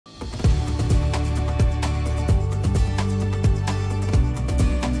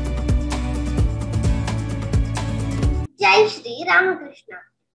Ramakrishna.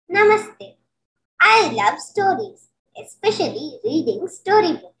 Namaste. I love stories, especially reading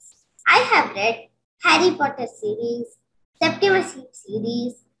storybooks. I have read Harry Potter series, Septimus Sleep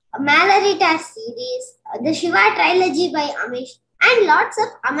series, Mallory series, the Shiva trilogy by Amish, and lots of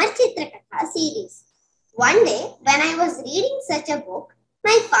Amar Chitra Katha series. One day, when I was reading such a book,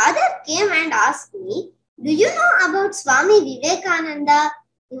 my father came and asked me, "Do you know about Swami Vivekananda?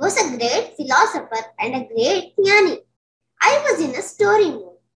 He was a great philosopher and a great jnani." I was in a story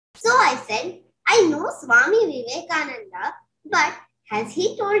mood. So I said, "I know Swami Vivekananda, but has he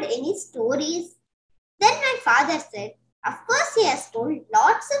told any stories?" Then my father said, "Of course he has told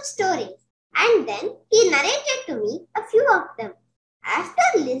lots of stories." And then he narrated to me a few of them. After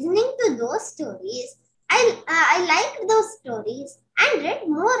listening to those stories, I liked those stories and read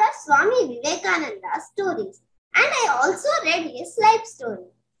more of Swami Vivekananda's stories. And I also read his life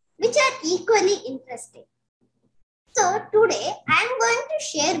stories, which are equally interesting. So today I am going to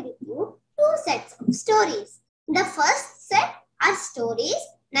share with you two sets of stories. The first set are stories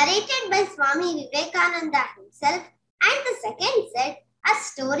narrated by Swami Vivekananda himself, and the second set are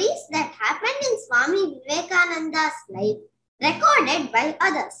stories that happened in Swami Vivekananda's life, recorded by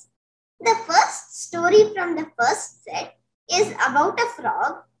others. The first story from the first set is about a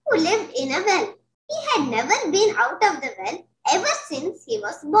frog who lived in a well. He had never been out of the well ever since he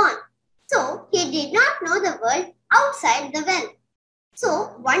was born. So he did not know the world outside the well. So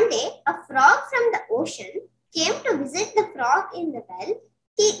one day a frog from the ocean came to visit the frog in the well.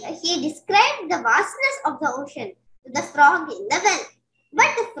 He described the vastness of the ocean to the frog in the well.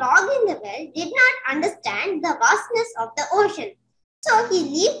 But the frog in the well did not understand the vastness of the ocean. So he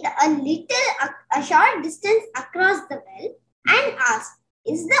lived a short distance across the well and asked,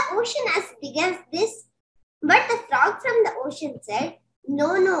 "Is the ocean as big as this?" But the frog from the ocean said, No,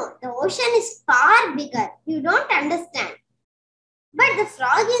 the ocean is far bigger. You don't understand." But the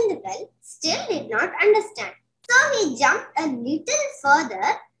frog in the well still did not understand. So he jumped a little further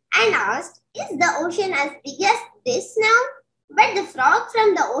and asked, "Is the ocean as big as this now?" But the frog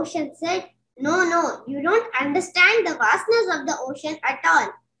from the ocean said, No, you don't understand the vastness of the ocean at all.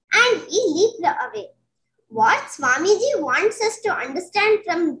 And he leaped away. What Swamiji wants us to understand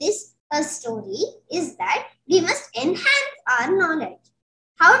from this story is that we must enhance our knowledge.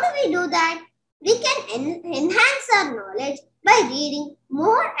 How do we do that? We can enhance our knowledge by reading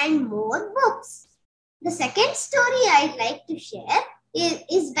more and more books. The second story I'd like to share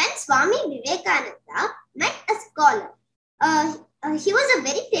is when Swami Vivekananda met a scholar. He was a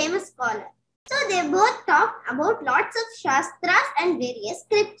very famous scholar. So they both talked about lots of shastras and various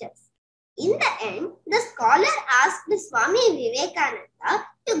scriptures. In the end, the scholar asked Swami Vivekananda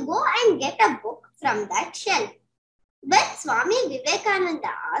to go and get a book from that shelf. When Swami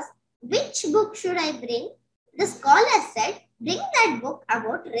Vivekananda asked, "Which book should I bring?" the scholar said, "Bring that book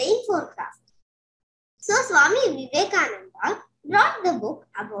about rain forecast." So Swami Vivekananda brought the book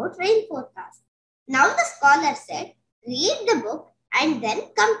about rain forecast. Now the scholar said, "Read the book and then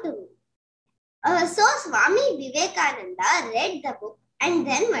come to me." So Swami Vivekananda read the book and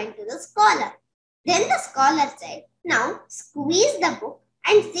then went to the scholar. Then the scholar said, "Now squeeze the book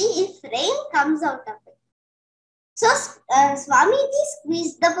and see if rain comes out of it." So Swamiji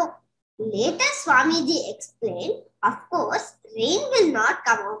squeezed the book. Later Swamiji explained, "Of course, rain will not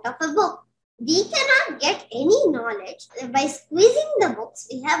come out of a book. We cannot get any knowledge by squeezing the books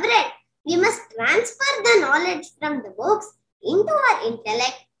we have read. We must transfer the knowledge from the books into our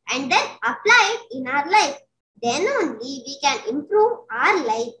intellect and then apply it in our life. Then only we can improve our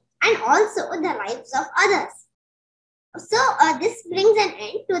life and also the lives of others." So this brings an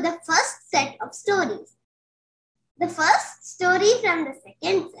end to the first set of stories. The first story from the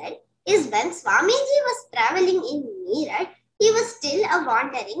second set is when Swamiji was traveling in Meerut. He was still a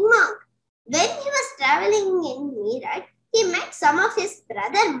wandering monk. When he was traveling in Meerut, he met some of his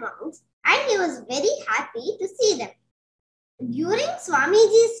brother monks and he was very happy to see them. During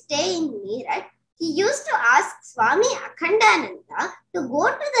Swamiji's stay in Meerut, he used to ask Swami Akhandananda to go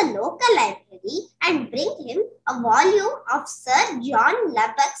to the local library and bring him a volume of Sir John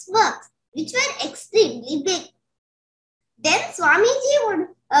Lubbock's works, which were extremely big. Then Swamiji would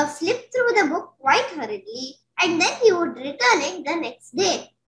flip through the book quite hurriedly and then he would return it the next day.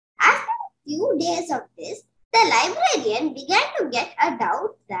 After a few days of this, the librarian began to get a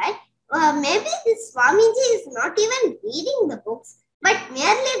doubt that maybe this Swamiji is not even reading the books but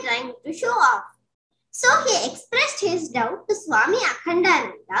merely trying to show off. So he expressed his doubt to Swami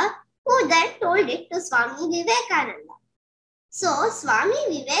Akhandananda, who then told it to Swami Vivekananda. So Swami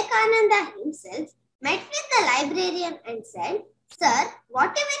Vivekananda himself met with the librarian and said, "Sir,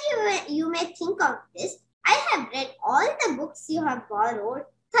 whatever you may think of this, I have read all the books you have borrowed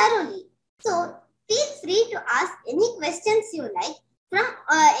thoroughly. So feel free to ask any questions you like from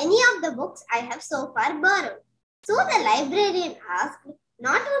any of the books I have so far borrowed. So the librarian asked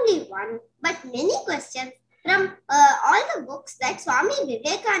not only one but many questions from all the books that Swami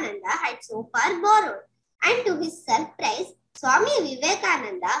Vivekananda had so far borrowed. And to his surprise, Swami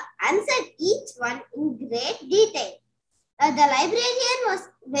Vivekananda answered each one in great detail. The librarian was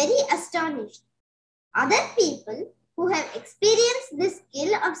very astonished. Other people who have experienced the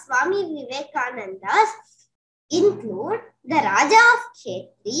skill of Swami Vivekananda's include the Raja of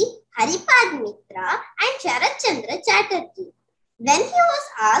Khetri, Haripad Mitra and Sharat Chandra Chatterjee. When he was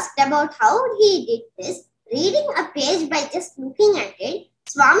asked about how he did this, reading a page by just looking at it,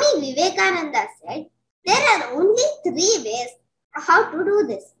 Swami Vivekananda said, there are only 3 ways how to do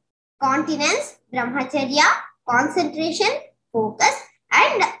this. Continence, brahmacharya, concentration, focus,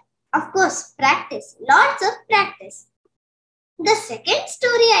 and of course, practice. Lots of practice. The second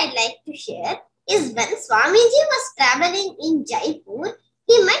story I'd like to share is when Swamiji was traveling in Jaipur,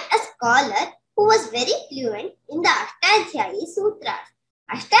 he met a scholar who was very fluent in the Ashtadhyayi Sutras.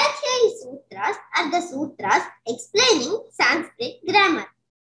 Ashtadhyayi Sutras are the sutras explaining Sanskrit grammar.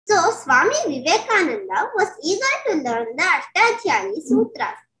 So, Swami Vivekananda was eager to learn the Ashtadhyayi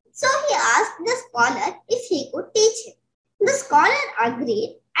Sutras. So, he asked the scholar if he could teach him. The scholar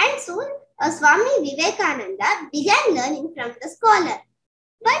agreed and soon Swami Vivekananda began learning from the scholar.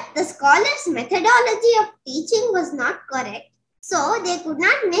 But the scholar's methodology of teaching was not correct. So, they could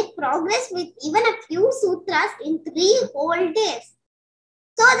not make progress with even a few sutras in 3 whole days.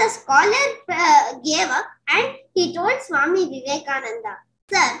 So, the scholar gave up and he told Swami Vivekananda,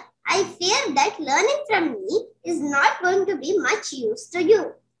 Sir, I fear that learning from me is not going to be much use to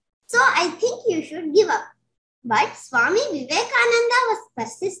you. So, I think you should give up. But Swami Vivekananda was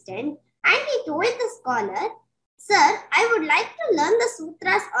persistent and he told the scholar, Sir, I would like to learn the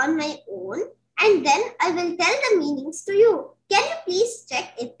sutras on my own and then I will tell the meanings to you. Can you please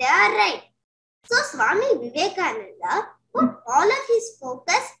check if they are right? So, Swami Vivekananda put all of his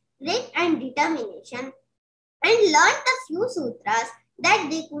focus, grit and determination and learned the few sutras that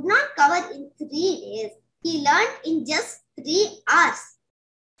they could not cover in 3 days. He learned in just 3 hours.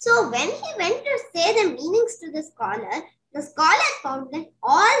 So when he went to say the meanings to the scholar found that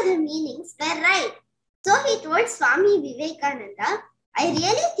all the meanings were right. So he told Swami Vivekananda, I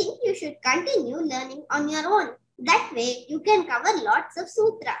really think you should continue learning on your own. That way you can cover lots of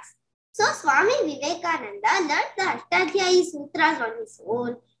sutras. So Swami Vivekananda learned the Ashtadhyayi Sutras on his own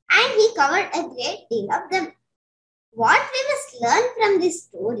and he covered a great deal of them. What we must learn from this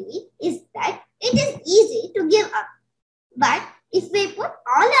story is that it is easy to give up. But if we put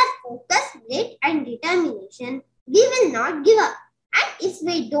all our focus, grit and determination, we will not give up. And if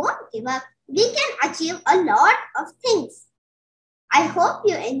we don't give up, we can achieve a lot of things. I hope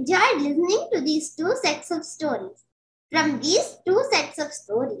you enjoyed listening to these 2 sets of stories. From these 2 sets of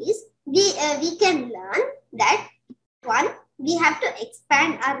stories, we can learn that 1, we have to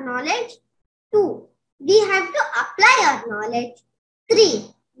expand our knowledge. 2, we have to apply our knowledge. 3,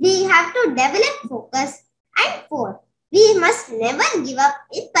 we have to develop focus. And 4, we must never give up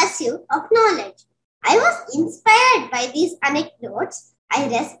in pursuit of knowledge. I was inspired by these anecdotes. I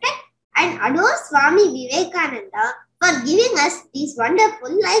respect and adore Swami Vivekananda for giving us these wonderful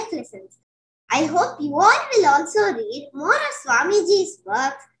life lessons. I hope you all will also read more of Swamiji's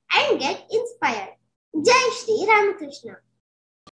works and get inspired. Jai Shri Ramakrishna.